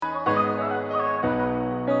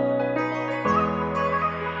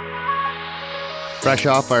Fresh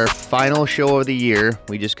off our final show of the year,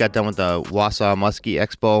 we just got done with the Wausau Muskie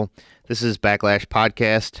Expo. This is Backlash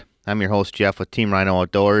Podcast. I'm your host, Jeff, with Team Rhino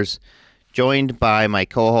Outdoors, joined by my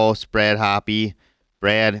co-host, Brad Hoppy.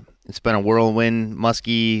 Brad, it's been a whirlwind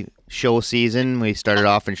muskie show season. We started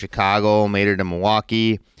off in Chicago, made it to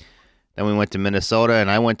Milwaukee, then we went to Minnesota,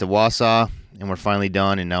 and I went to Wausau, and we're finally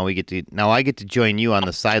done. And now I get to join you on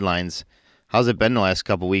the sidelines. How's it been the last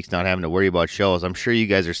couple weeks, not having to worry about shows? I'm sure you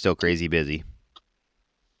guys are still crazy busy.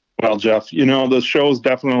 Well, Jeff, the show's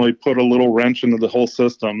definitely put a little wrench into the whole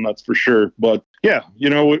system, that's for sure. But yeah,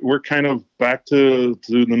 we're kind of back to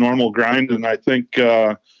the normal grind, and I think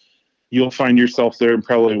you'll find yourself there in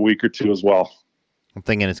probably a week or two as well. I'm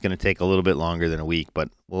thinking it's going to take a little bit longer than a week, but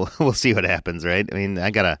we'll see what happens, right? I mean,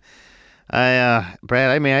 Brad,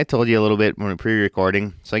 I told you a little bit when we were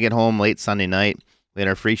pre-recording. So I get home late Sunday night. We had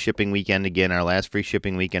our free shipping weekend again, our last free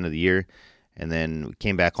shipping weekend of the year, and then we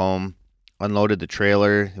came back home. Unloaded the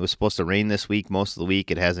trailer. It was supposed to rain this week, most of the week.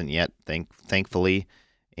 It hasn't yet, thankfully.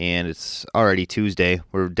 And it's already Tuesday.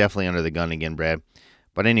 We're definitely under the gun again, Brad.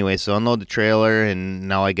 But anyway, so unload the trailer, and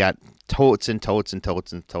now I got totes and totes and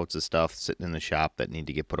totes and totes of stuff sitting in the shop that need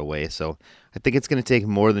to get put away. So I think it's going to take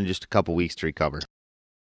more than just a couple weeks to recover.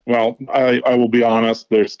 Well, I will be honest.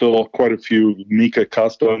 There's still quite a few Mika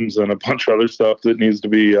customs and a bunch of other stuff that needs to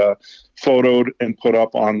be photoed and put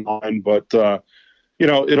up online. But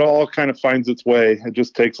it all kind of finds its way. It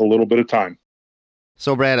just takes a little bit of time.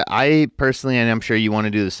 So, Brad, I personally, and I'm sure you want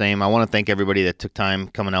to do the same, I want to thank everybody that took time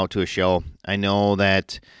coming out to a show. I know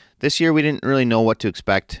that this year we didn't really know what to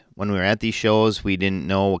expect when we were at these shows. We didn't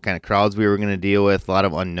know what kind of crowds we were going to deal with, a lot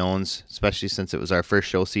of unknowns, especially since it was our first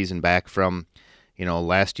show season back from,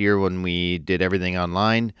 last year when we did everything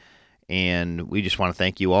online. And we just want to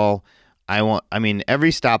thank you all.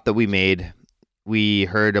 Every stop that we made, we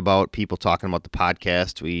heard about people talking about the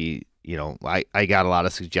podcast. I got a lot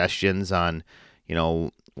of suggestions on,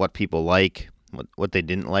 what people like, what they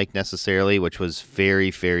didn't like necessarily, which was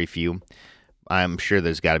very, very few. I'm sure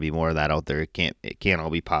there's got to be more of that out there. It can't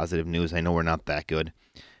all be positive news. I know we're not that good,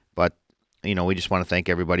 but we just want to thank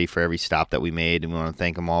everybody for every stop that we made, and we want to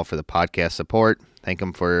thank them all for the podcast support. Thank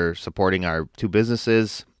them for supporting our two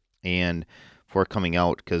businesses and for coming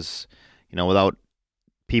out, because without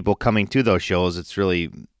people coming to those shows, it's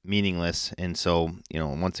really meaningless. And so,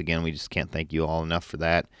 once again, we just can't thank you all enough for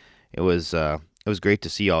that. It was great to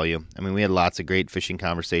see all you. I mean, we had lots of great fishing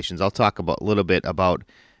conversations. I'll talk a little bit about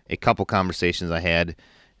a couple conversations I had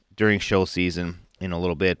during show season in a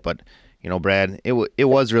little bit. But, Brad, it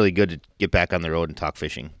was really good to get back on the road and talk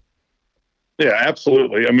fishing. Yeah,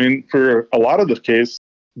 absolutely. I mean, for a lot of the case,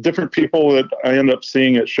 different people that I end up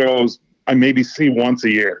seeing at shows, I maybe see once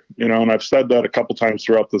a year, and I've said that a couple times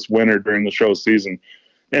throughout this winter during the show season.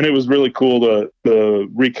 And it was really cool to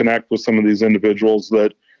reconnect with some of these individuals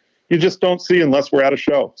that you just don't see unless we're at a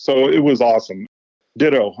show. So it was awesome.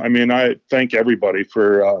 Ditto. I mean, I thank everybody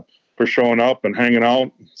for showing up and hanging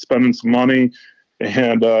out, spending some money.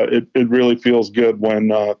 And it really feels good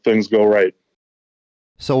when things go right.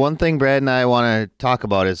 So one thing Brad and I want to talk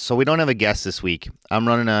about is, so we don't have a guest this week. I'm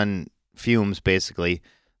running on fumes, basically.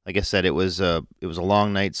 Like I said, it was a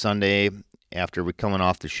long night Sunday after we coming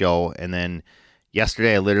off the show, and then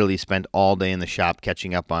yesterday I literally spent all day in the shop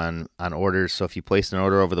catching up on orders. So if you placed an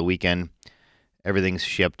order over the weekend, everything's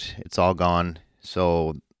shipped. It's all gone.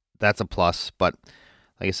 So that's a plus. But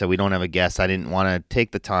like I said, we don't have a guest. I didn't want to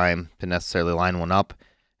take the time to necessarily line one up,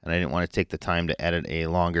 and I didn't want to take the time to edit a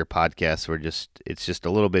longer podcast. It's just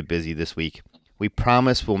a little bit busy this week. We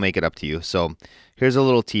promise we'll make it up to you. So here's a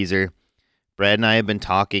little teaser. Brad and I have been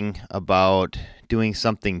talking about doing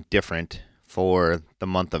something different for the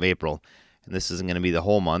month of April. And this isn't going to be the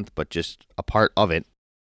whole month, but just a part of it.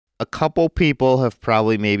 A couple people have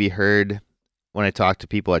probably maybe heard, when I talk to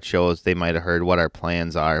people at shows, they might have heard what our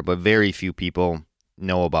plans are, but very few people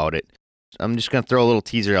know about it. I'm just going to throw a little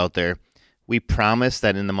teaser out there. We promise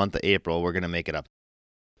that in the month of April, we're going to make it up.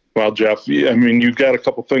 Well, Jeff, I mean, you've got a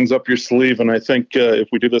couple things up your sleeve, and I think if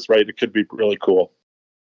we do this right, it could be really cool.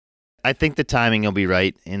 I think the timing will be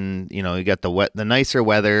right. And, you got the nicer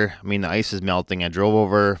weather. I mean, the ice is melting. I drove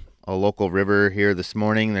over a local river here this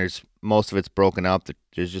morning. Most of it's broken up.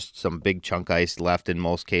 There's just some big chunk ice left in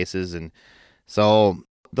most cases. And so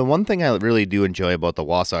the one thing I really do enjoy about the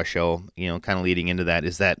Wausau show, kind of leading into that,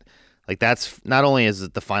 is that, like, that's not only is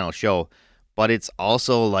it the final show, but it's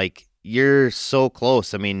also like you're so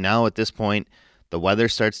close. I mean, now at this point, the weather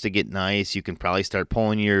starts to get nice. You can probably start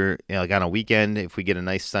pulling like on a weekend, if we get a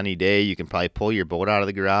nice sunny day, you can probably pull your boat out of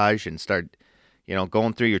the garage and start,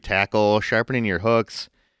 going through your tackle, sharpening your hooks,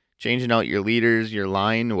 changing out your leaders, your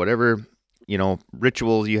line, whatever,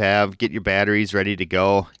 rituals you have. Get your batteries ready to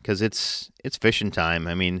go because it's fishing time.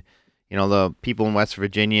 I mean, the people in West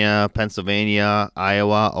Virginia, Pennsylvania,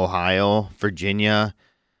 Iowa, Ohio, Virginia.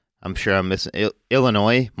 I'm sure I'm missing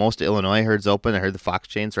Illinois. Most Illinois herds open. I heard the fox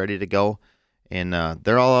chain's ready to go, and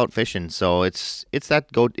they're all out fishing. So it's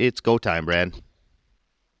go time, Brad.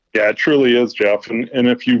 Yeah, it truly is, Jeff. And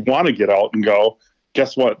if you want to get out and go,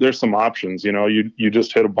 guess what? There's some options. You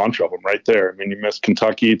just hit a bunch of them right there. I mean, you missed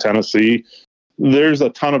Kentucky, Tennessee. There's a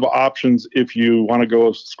ton of options if you want to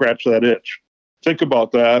go scratch that itch. Think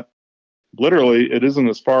about that. Literally, it isn't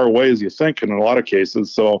as far away as you think in a lot of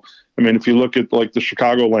cases. So, I mean, if you look at like the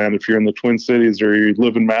Chicagoland, if you're in the Twin Cities or you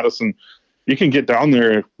live in Madison, you can get down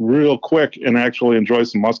there real quick and actually enjoy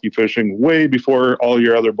some muskie fishing way before all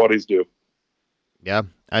your other buddies do. Yeah,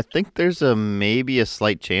 I think there's maybe a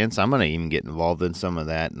slight chance I'm going to even get involved in some of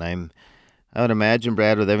that. And I would imagine,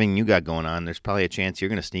 Brad, with everything you got going on, there's probably a chance you're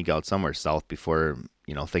going to sneak out somewhere south before,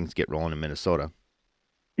 things get rolling in Minnesota.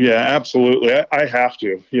 Yeah, absolutely. I have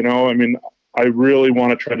to. I mean, I really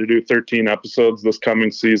want to try to do 13 episodes this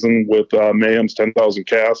coming season with Mayhem's 10,000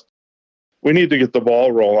 Cast. We need to get the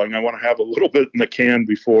ball rolling. I want to have a little bit in the can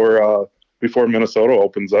before Minnesota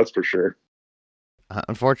opens, that's for sure.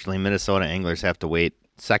 Unfortunately, Minnesota anglers have to wait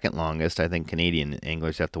second longest. I think Canadian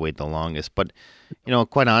anglers have to wait the longest. But,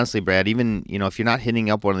 quite honestly, Brad, even, if you're not hitting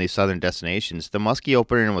up one of these southern destinations, the muskie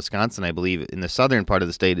opener in Wisconsin, I believe, in the southern part of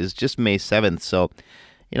the state is just May 7th. So,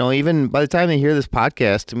 even by the time they hear this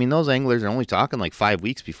podcast, I mean, those anglers are only talking like 5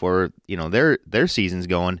 weeks before, their season's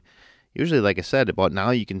going. Usually, like I said, about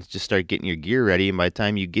now you can just start getting your gear ready. And by the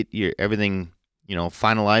time you get your everything,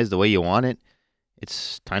 finalized the way you want it,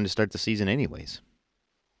 it's time to start the season anyways.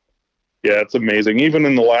 Yeah, it's amazing. Even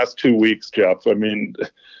in the last 2 weeks, Jeff, I mean,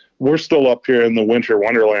 we're still up here in the winter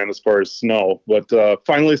wonderland as far as snow, but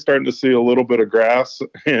finally starting to see a little bit of grass,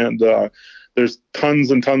 and there's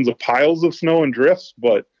tons and tons of piles of snow and drifts,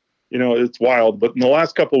 but, it's wild. But in the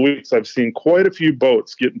last couple of weeks, I've seen quite a few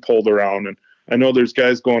boats getting pulled around, and I know there's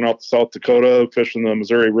guys going out to South Dakota fishing the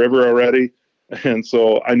Missouri River already, and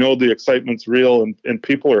so I know the excitement's real, and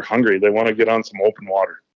people are hungry. They want to get on some open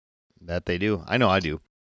water. That they do. I know I do.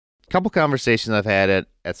 Couple conversations I've had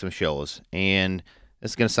at some shows, and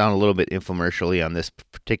it's going to sound a little bit infomercially on this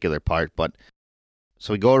particular part, but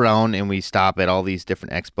so we go around and we stop at all these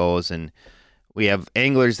different expos, and we have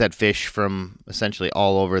anglers that fish from essentially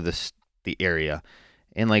all over the area,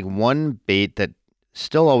 and like one bait that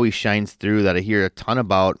still always shines through that I hear a ton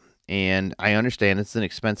about, and I understand it's an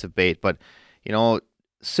expensive bait, but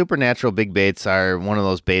supernatural big baits are one of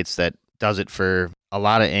those baits that does it for a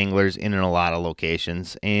lot of anglers in a lot of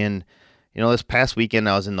locations. And, this past weekend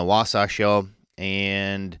I was in the Wausau show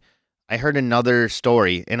and I heard another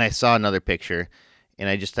story and I saw another picture and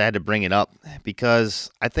I just had to bring it up because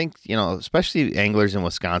I think, especially anglers in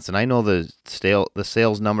Wisconsin, I know the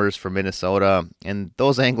sales numbers for Minnesota, and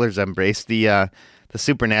those anglers embrace the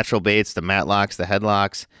supernatural baits, the matlocks, the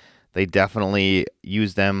headlocks. They definitely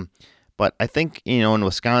use them. But I think, in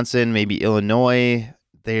Wisconsin, maybe Illinois,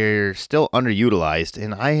 they're still underutilized.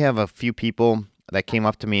 And I have a few people that came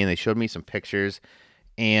up to me and they showed me some pictures.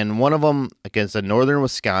 And one of them against a northern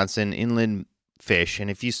Wisconsin inland fish.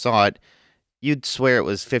 And if you saw it, you'd swear it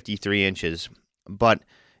was 53 inches. But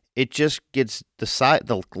it just gets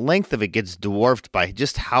the length of it gets dwarfed by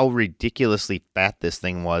just how ridiculously fat this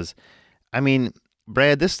thing was. I mean,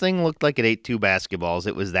 Brad, this thing looked like it ate 2 basketballs.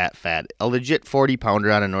 It was that fat. A legit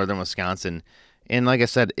 40-pounder out of northern Wisconsin. And like I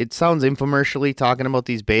said, it sounds infomercially talking about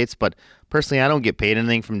these baits, but personally, I don't get paid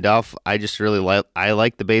anything from Duff. I just really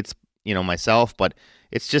like the baits, myself, but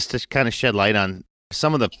it's just to kind of shed light on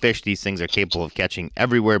some of the fish these things are capable of catching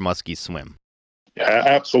everywhere muskies swim. Yeah,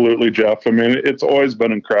 absolutely, Jeff. I mean, it's always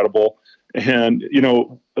been incredible. And,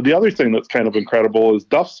 the other thing that's kind of incredible is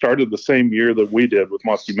Duff started the same year that we did with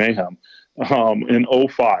Muskie Mayhem in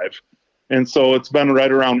 2005. And so it's been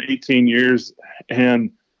right around 18 years,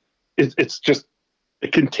 and it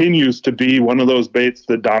continues to be one of those baits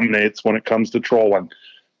that dominates when it comes to trolling.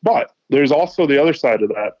 But there's also the other side of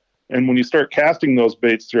that. And when you start casting those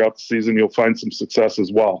baits throughout the season, you'll find some success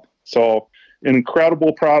as well. So an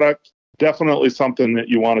incredible product, definitely something that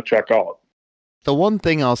you want to check out. The one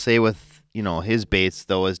thing I'll say with, his baits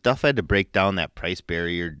though, is Duff had to break down that price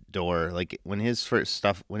barrier door. Like when his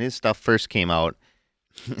stuff first came out,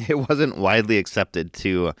 it wasn't widely accepted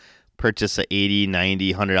to purchase a $80,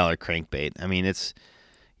 $90, $100 crankbait. I mean, it's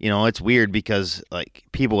weird because like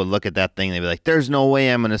people would look at that thing, they'd be like, there's no way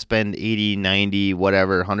I'm going to spend $80, $90,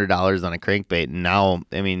 whatever, $100 on a crankbait. And now,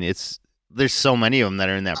 I mean, there's so many of them that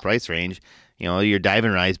are in that price range. Your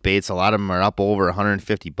diving rise baits, a lot of them are up over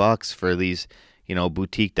 $150 for these,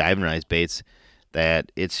 boutique diving rise baits,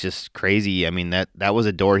 that it's just crazy. I mean, that was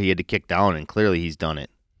a door he had to kick down, and clearly he's done it.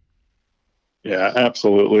 Yeah,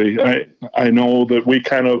 absolutely. I know that we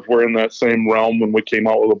kind of were in that same realm when we came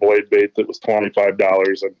out with a blade bait that was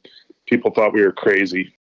 $25, and people thought we were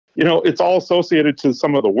crazy. It's all associated to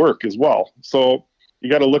some of the work as well. So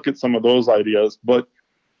you got to look at some of those ideas. But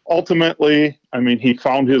ultimately, I mean, he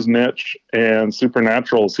found his niche, and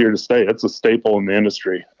Supernatural is here to stay. It's a staple in the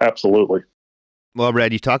industry. Absolutely. Well,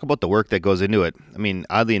 Brad, you talk about the work that goes into it. I mean,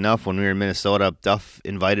 oddly enough, when we were in Minnesota, Duff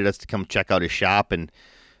invited us to come check out his shop, and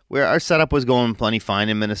our setup was going plenty fine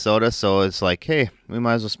in Minnesota, so it's like, hey, we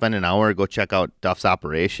might as well spend an hour, go check out Duff's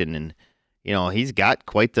operation. And he's got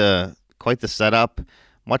quite the setup,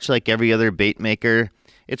 much like every other bait maker.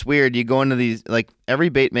 It's weird, you go into these, like every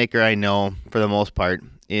bait maker I know for the most part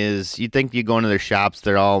is, you think you go into their shops,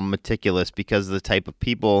 they're all meticulous because of the type of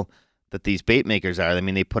people that these bait makers are. I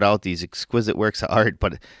mean, they put out these exquisite works of art,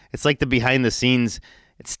 but it's like the behind the scenes.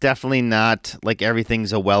 It's definitely not like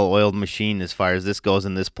everything's a well-oiled machine as far as this goes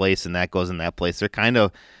in this place and that goes in that place.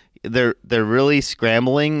 They're really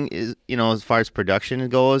scrambling, as far as production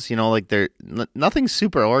goes. Like nothing's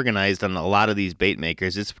super organized on a lot of these bait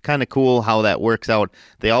makers. It's kind of cool how that works out.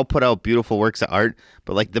 They all put out beautiful works of art,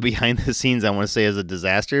 but like the behind the scenes, I want to say, is a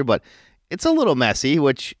disaster. But it's a little messy,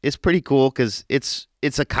 which is pretty cool because it's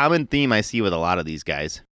a common theme I see with a lot of these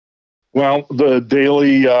guys. Well, the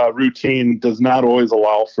daily routine does not always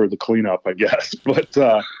allow for the cleanup, I guess. But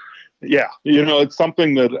yeah, it's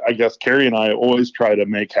something that I guess Carrie and I always try to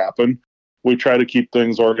make happen. We try to keep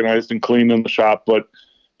things organized and clean in the shop, but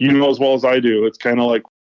as well as I do, it's kind of like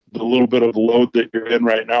the little bit of load that you're in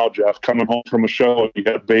right now, Jeff, coming home from a show and you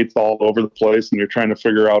got baits all over the place and you're trying to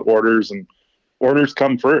figure out orders, and orders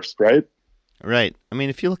come first, right? Right. I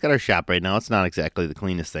mean, if you look at our shop right now, it's not exactly the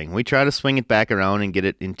cleanest thing. We try to swing it back around and get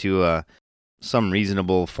it into some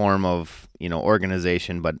reasonable form of,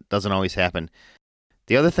 organization, but it doesn't always happen.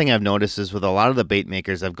 The other thing I've noticed is with a lot of the bait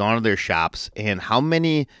makers, I've gone to their shops, and how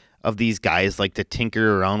many of these guys like to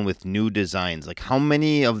tinker around with new designs? Like, how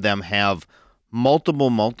many of them have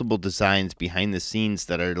multiple designs behind the scenes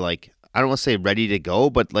that are like, I don't want to say ready to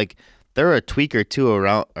go, but like they're a tweak or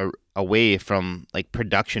two away from like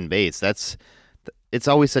production baits. It's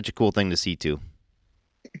always such a cool thing to see too.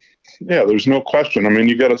 Yeah, there's no question. I mean,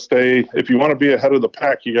 you got to stay, if you want to be ahead of the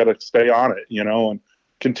pack, you got to stay on it, and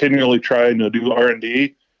continually trying to do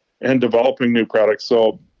R&D and developing new products. So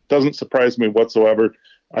it doesn't surprise me whatsoever.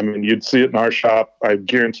 I mean, you'd see it in our shop. I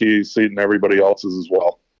guarantee you see it in everybody else's as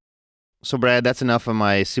well. So Brad, that's enough of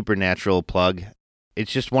my Supernatural plug.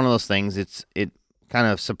 It's just one of those things. It kind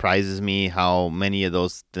of surprises me how many of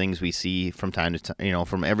those things we see from time to time,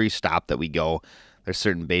 from every stop that we go. There's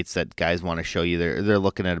certain baits that guys want to show you. They're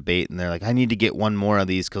looking at a bait and they're like, I need to get one more of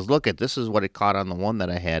these because look at this is what it caught on the one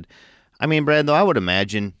that I had. I mean, Brad, though, I would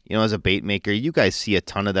imagine, as a bait maker, you guys see a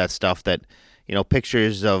ton of that stuff that,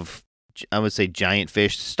 pictures of, I would say, giant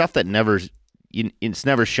fish, stuff that it's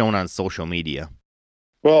never shown on social media.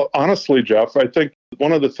 Well, honestly, Jeff, I think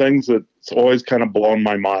one of the things that's always kind of blown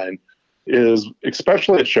my mind is,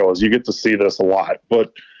 especially at shows, you get to see this a lot,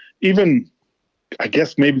 but even, I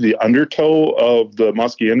guess, maybe the undertow of the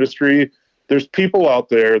muskie industry, there's people out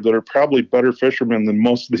there that are probably better fishermen than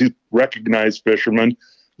most of these recognized fishermen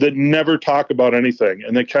that never talk about anything,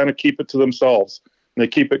 and they kind of keep it to themselves. And they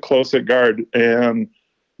keep it close at guard, and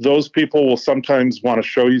those people will sometimes want to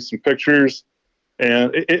show you some pictures,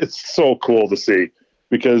 and it's so cool to see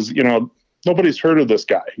because, nobody's heard of this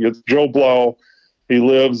guy. It's Joe Blow. He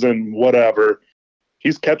lives in whatever.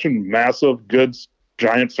 He's catching massive, good,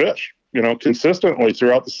 giant fish, consistently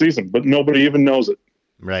throughout the season, but nobody even knows it.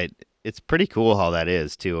 Right. It's pretty cool how that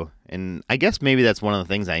is too. And I guess maybe that's one of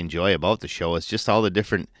the things I enjoy about the show is just all the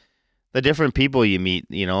different people you meet,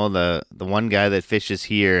 the one guy that fishes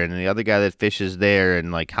here and the other guy that fishes there,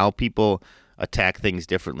 and like how people attack things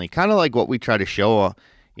differently. Kind of like what we try to show,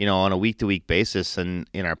 on a week-to-week basis and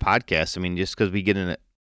in our podcast. I mean, just because we get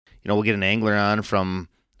we'll get an angler on from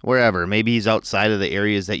wherever. Maybe he's outside of the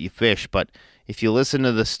areas that you fish, but if you listen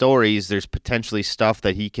to the stories, there's potentially stuff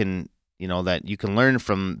that he can, that you can learn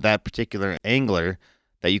from that particular angler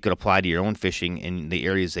that you could apply to your own fishing in the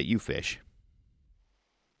areas that you fish.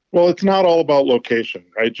 Well, it's not all about location,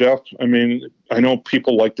 right, Jeff? I mean, I know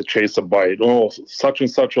people like to chase a bite. Oh, such and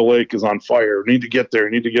such a lake is on fire. Need to get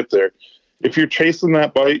there. If you're chasing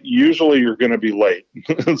that bite, usually you're going to be late.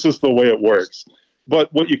 It's just the way it works.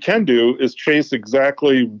 But what you can do is chase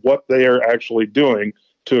exactly what they are actually doing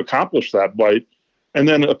to accomplish that bite, and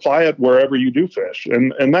then apply it wherever you do fish.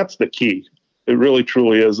 And that's the key. It really,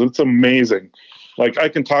 truly is. It's amazing. Like, I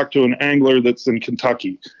can talk to an angler that's in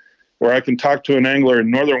Kentucky, Or I can talk to an angler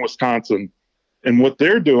in northern Wisconsin, and what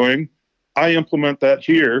they're doing, I implement that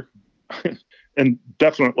here, and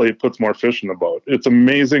definitely it puts more fish in the boat. It's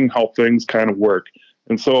amazing how things kind of work.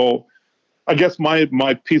 And so I guess my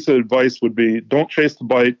piece of advice would be, don't chase the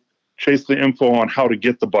bite, chase the info on how to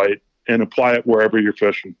get the bite and apply it wherever you're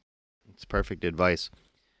fishing. It's perfect advice.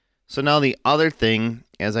 So now the other thing,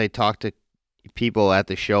 as I talk to people at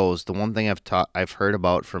the shows, the one thing I've heard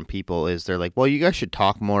about from people is they're like, well, you guys should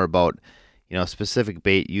talk more about, specific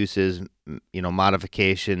bait uses,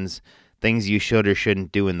 modifications, things you should or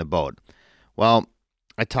shouldn't do in the boat. Well,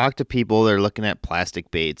 I talk to people, they're looking at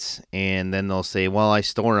plastic baits, and then they'll say, well, I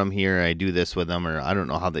store them here, I do this with them, or I don't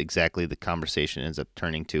know how exactly the conversation ends up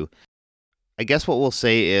turning to. I guess what we'll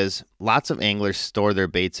say is lots of anglers store their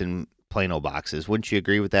baits in Plano boxes. Wouldn't you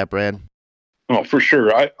agree with that, Brad? Oh, for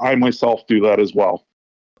sure. I myself do that as well.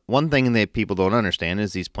 One thing that people don't understand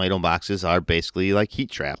is these Plano boxes are basically like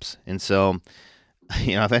heat traps. And so,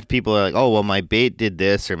 I've had people are like, oh, well, my bait did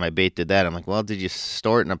this or my bait did that. I'm like, well, did you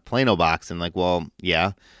store it in a Plano box? And like, well,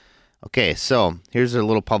 yeah. Okay, so here's a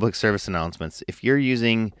little public service announcements. If you're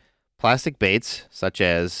using plastic baits, such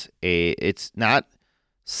as it's not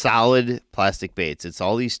solid plastic baits. It's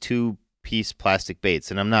all these 2-piece plastic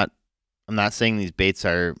baits. And I'm not saying these baits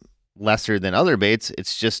are lesser than other baits.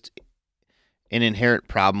 It's just an inherent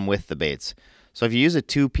problem with the baits. So if you use a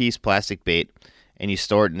 2-piece plastic bait and you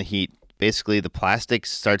store it in the heat, basically the plastic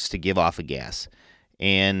starts to give off a gas.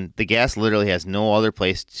 And the gas literally has no other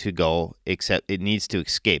place to go except it needs to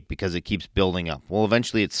escape because it keeps building up. Well,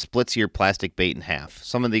 eventually it splits your plastic bait in half.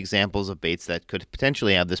 Some of the examples of baits that could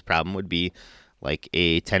potentially have this problem would be like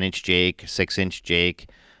a 10-inch jake, 6-inch jake.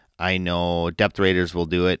 I know depth raiders will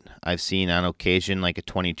do it. I've seen on occasion like a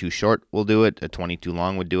 22 short will do it, a 22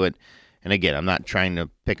 long would do it. And again, I'm not trying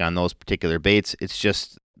to pick on those particular baits. It's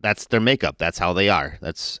just that's their makeup. That's how they are.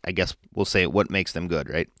 That's, I guess we'll say, what makes them good,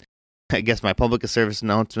 right? I guess my public service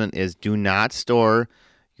announcement is do not store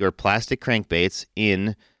your plastic crankbaits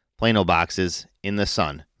in Plano boxes in the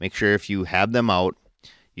sun. Make sure if you have them out,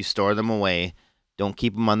 you store them away. Don't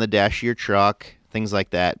keep them on the dash of your truck, things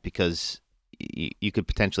like that, because you could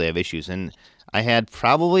potentially have issues. And I had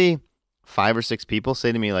probably 5 or 6 people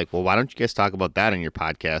say to me like, well, why don't you guys talk about that on your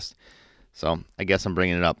podcast? So I guess I'm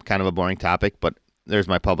bringing it up. Kind of a boring topic, but there's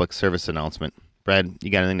my public service announcement. Brad,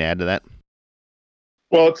 you got anything to add to that?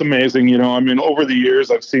 Well, it's amazing. Over the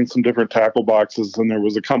years, I've seen some different tackle boxes, and there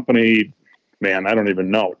was a company, man, I don't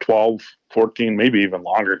even know, 12, 14, maybe even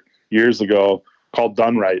longer years ago, called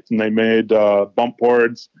Done Right. And they made bump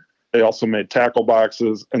boards. They also made tackle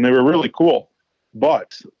boxes, and they were really cool.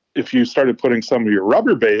 But if you started putting some of your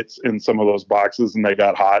rubber baits in some of those boxes and they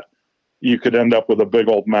got hot, you could end up with a big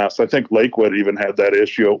old mess. I think Lakewood even had that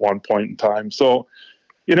issue at one point in time. So,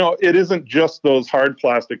 it isn't just those hard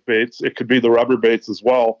plastic baits. It could be the rubber baits as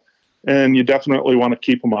well. And you definitely want to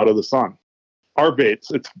keep them out of the sun. Our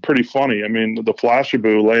baits, it's pretty funny. I mean, the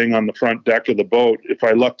Flashabou laying on the front deck of the boat, if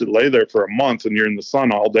I left it lay there for a month and you're in the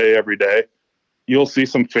sun all day, every day, you'll see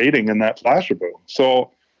some fading in that Flashabou.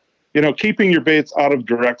 So, keeping your baits out of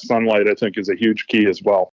direct sunlight, I think, is a huge key as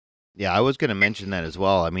well. Yeah, I was going to mention that as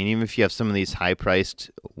well. I mean, even if you have some of these high-priced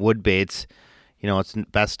wood baits, it's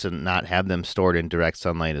best to not have them stored in direct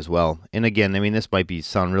sunlight as well. And again, I mean, this might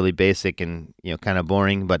sound really basic and, kind of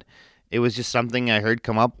boring, but it was just something I heard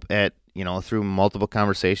come up at, through multiple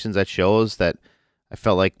conversations at shows that I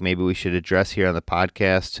felt like maybe we should address here on the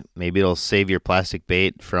podcast. Maybe it'll save your plastic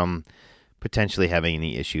bait from potentially having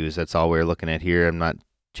any issues. That's all we're looking at here. I'm not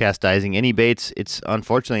chastising any baits.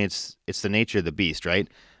 Unfortunately, it's the nature of the beast, right?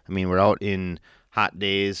 I mean, we're out in hot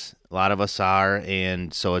days. A lot of us are.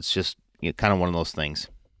 And so it's just kind of one of those things.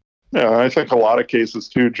 Yeah, I think a lot of cases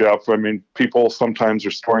too, Jeff. I mean, people sometimes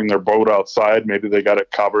are storing their boat outside. Maybe they got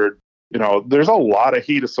it covered. There's a lot of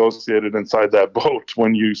heat associated inside that boat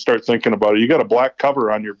when you start thinking about it. You got a black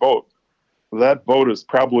cover on your boat. That boat is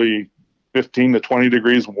probably 15 to 20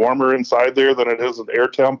 degrees warmer inside there than it is at air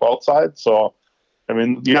temp outside. So, I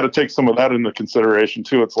mean, you got to take some of that into consideration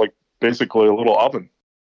too. It's like basically a little oven.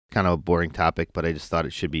 Kind of a boring topic, but I just thought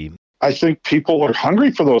it should be. I think people are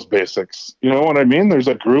hungry for those basics. You know what I mean? There's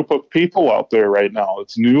a group of people out there right now.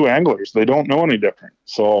 It's new anglers. They don't know any different.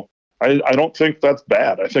 So I don't think that's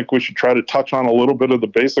bad. I think we should try to touch on a little bit of the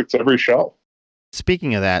basics every show.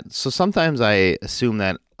 Speaking of that, so sometimes I assume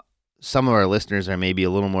that some of our listeners are maybe a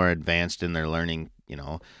little more advanced in their learning,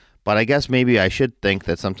 but I guess maybe I should think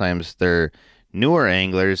that sometimes they're newer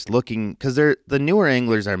anglers looking, because the newer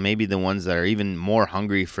anglers are maybe the ones that are even more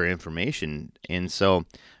hungry for information. And so,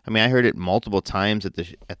 I mean, I heard it multiple times at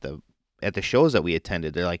the shows that we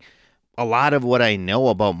attended. They're like, a lot of what I know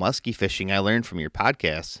about muskie fishing I learned from your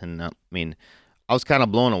podcast, and I mean, I was kind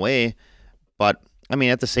of blown away. But I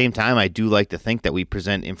mean, at the same time, I do like to think that we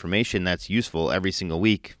present information that's useful every single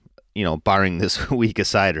week. Barring this week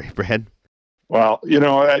aside, right, Brad? Well,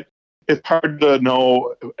 it's hard to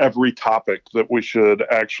know every topic that we should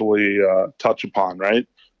actually touch upon, right?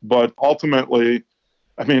 But ultimately,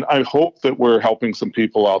 I mean, I hope that we're helping some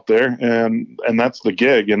people out there, and that's the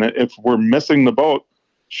gig. And if we're missing the boat,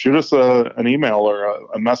 shoot us an email or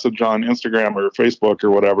a message on Instagram or Facebook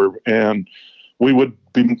or whatever, and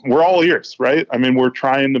we're all ears, right? I mean, we're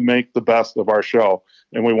trying to make the best of our show,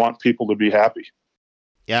 and we want people to be happy.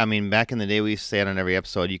 Yeah, I mean, back in the day, we used to say it on every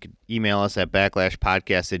episode. You could email us at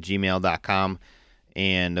backlashpodcast@gmail.com,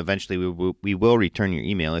 and eventually we will return your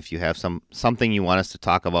email if you have something you want us to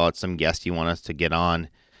talk about, some guest you want us to get on.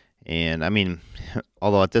 And I mean,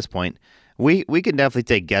 although at this point, we can definitely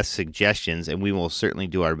take guest suggestions, and we will certainly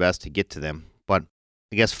do our best to get to them. But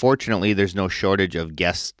I guess fortunately, there's no shortage of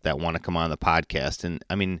guests that want to come on the podcast. And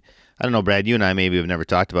I mean, I don't know, Brad, you and I maybe have never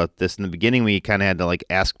talked about this. In the beginning, we kind of had to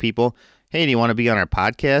ask people, hey, do you want to be on our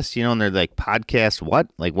podcast? And they're like, podcast what?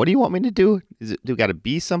 Like, what do you want me to do? Do we got to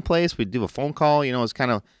be someplace? We do a phone call? It's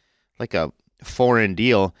kind of like a foreign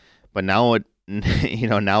deal. But now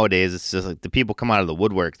nowadays it's just like the people come out of the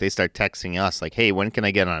woodwork. They start texting us like, hey, when can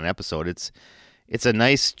I get on an episode? It's a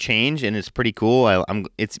nice change, and it's pretty cool.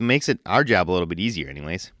 It makes our job a little bit easier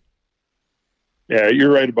anyways. Yeah,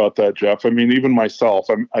 you're right about that, Jeff. I mean, even myself,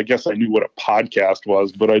 I guess I knew what a podcast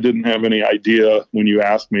was, but I didn't have any idea when you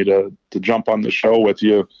asked me to jump on the show with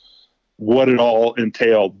you what it all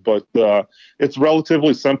entailed. But it's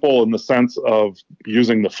relatively simple in the sense of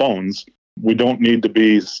using the phones. We don't need to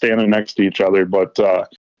be standing next to each other, but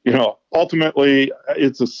ultimately,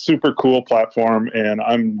 it's a super cool platform, and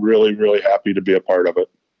I'm really, really happy to be a part of it.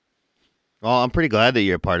 Well, I'm pretty glad that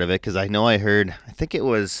you're a part of it, because I know I think it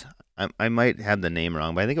was, I might have the name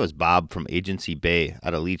wrong, but I think it was Bob from Agency Bay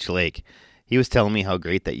out of Leech Lake. He was telling me how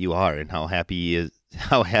great that you are and how happy he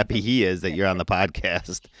is that you're on the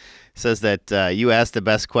podcast. Says that you ask the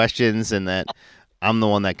best questions and that I'm the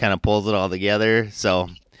one that kind of pulls it all together. So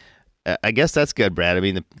I guess that's good, Brad. I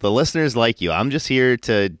mean, the listeners like you. I'm just here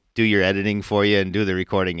to do your editing for you and do the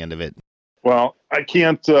recording end of it. Well, I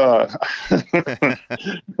can't, I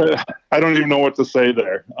don't even know what to say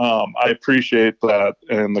there. I appreciate that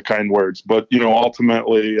and the kind words, but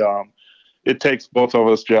ultimately, it takes both of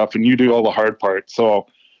us, Jeff, and you do all the hard part. So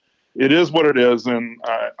it is what it is. And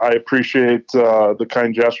I appreciate the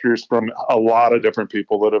kind gestures from a lot of different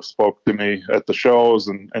people that have spoke to me at the shows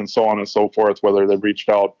and so on and so forth, whether they've reached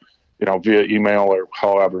out, via email or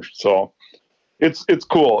however. So it's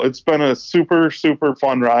cool. It's been a super, super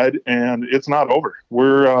fun ride, and it's not over.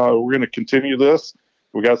 We're going to continue this.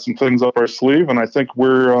 We got some things up our sleeve, and I think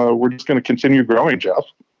we're just going to continue growing, Jeff.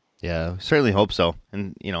 Yeah, certainly hope so.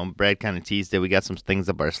 And Brad kind of teased it. We got some things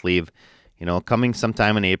up our sleeve, coming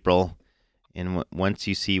sometime in April. And once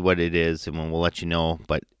you see what it is, and we'll let you know.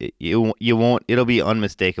 But you won't. It'll be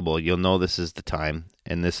unmistakable. You'll know this is the time,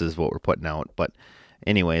 and this is what we're putting out. But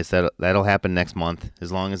anyways, that'll happen next month.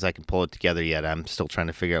 As long as I can pull it together yet. I'm still trying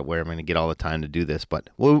to figure out where I'm going to get all the time to do this, but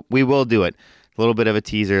we will do it. A little bit of a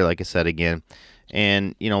teaser, like I said again.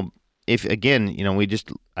 And if again,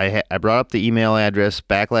 I brought up the email address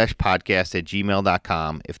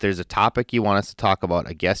backlashpodcast@gmail.com. If there's a topic you want us to talk about,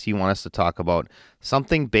 a guest you want us to talk about,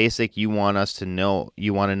 something basic you want us to know,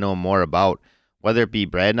 you want to know more about, whether it be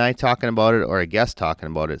Brad and I talking about it or a guest talking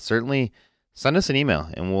about it, certainly send us an email,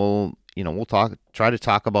 and we'll try to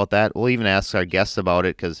talk about that. We'll even ask our guests about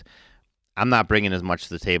it, because I'm not bringing as much to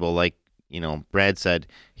the table. Like, Brad said,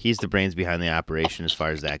 he's the brains behind the operation as far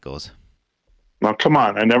as that goes. Now, come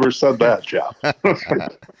on. I never said that, Jeff.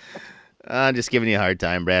 I'm just giving you a hard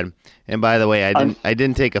time, Brad. And by the way, I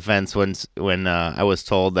didn't take offense when I was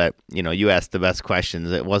told that, you asked the best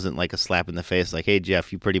questions. It wasn't like a slap in the face, like, hey,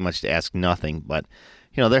 Jeff, you pretty much asked nothing. But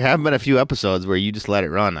there have been a few episodes where you just let it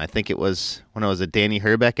run. I think it was when it was a Danny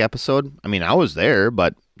Herbeck episode. I mean, I was there,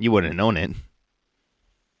 but you wouldn't have known it.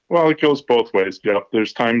 Well, it goes both ways, Jeff.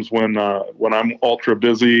 There's times when I'm ultra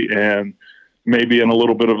busy and maybe in a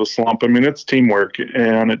little bit of a slump. I mean, it's teamwork,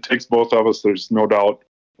 and it takes both of us. There's no doubt.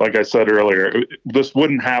 Like I said earlier, this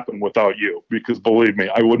wouldn't happen without you, because believe me,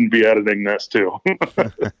 I wouldn't be editing this too.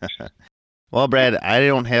 Well, Brad, I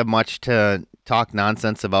don't have much to talk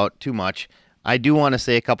nonsense about too much. I do want to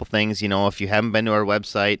say a couple things. If you haven't been to our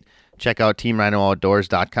website, check out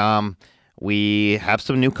teamrhinooutdoors.com. We have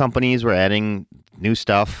some new companies. We're adding new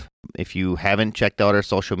stuff. If you haven't checked out our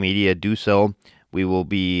social media, do so. We will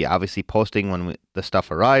be obviously posting when the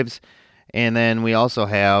stuff arrives. And then we also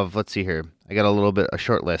have, let's see here, I got a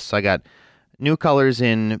short list. So I got new colors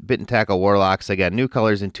in Bit and Tackle Warlocks. I got new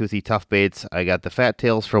colors in Toothy Tough Baits. I got the Fat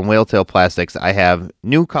Tails from Whale Tail Plastics. I have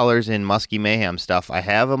new colors in Muskie Mayhem stuff. I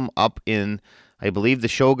have them up in, I believe, the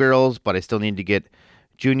Showgirls, but I still need to get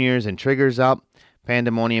Juniors and Triggers up.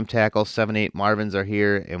 Pandemonium Tackle 7-8 Marvins are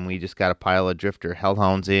here, and we just got a pile of Drifter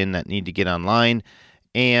Hellhounds in that need to get online.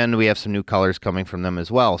 And we have some new colors coming from them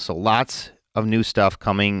as well. So lots of new stuff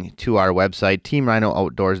coming to our website.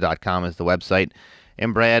 TeamRhinoOutdoors.com is the website.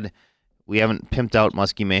 And Brad, we haven't pimped out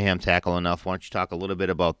Muskie Mayhem Tackle enough. Why don't you talk a little bit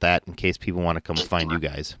about that in case people want to come find you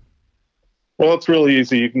guys? Well, it's really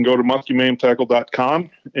easy. You can go to muskiemayhemtackle.com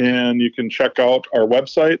and you can check out our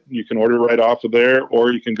website. You can order right off of there,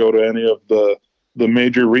 or you can go to any of the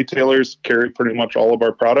major retailers, carry pretty much all of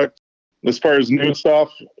our products. As far as new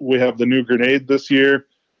stuff, we have the new grenade this year,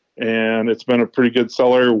 and it's been a pretty good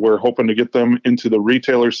seller. We're hoping to get them into the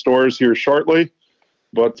retailer stores here shortly.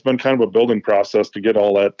 But it's been kind of a building process to get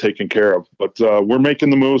all that taken care of. But we're making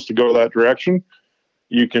the moves to go that direction.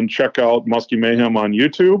 You can check out Muskie Mayhem on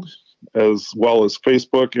YouTube, as well as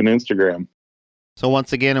Facebook and Instagram. So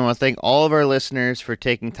once again, I want to thank all of our listeners for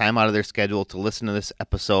taking time out of their schedule to listen to this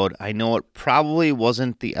episode. I know it probably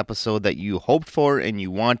wasn't the episode that you hoped for and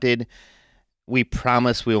you wanted. We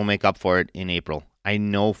promise we will make up for it in April. I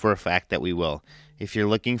know for a fact that we will. If you're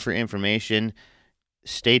looking for information,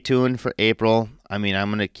 stay tuned for April. I mean, I'm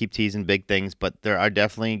going to keep teasing big things, but there are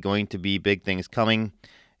definitely going to be big things coming.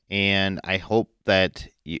 And I hope that,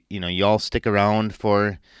 you all stick around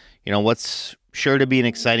for, what's sure to be an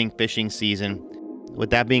exciting fishing season.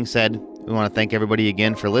 With that being said, we want to thank everybody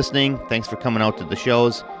again for listening. Thanks for coming out to the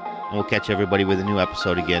shows. And we'll catch everybody with a new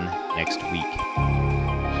episode again next week.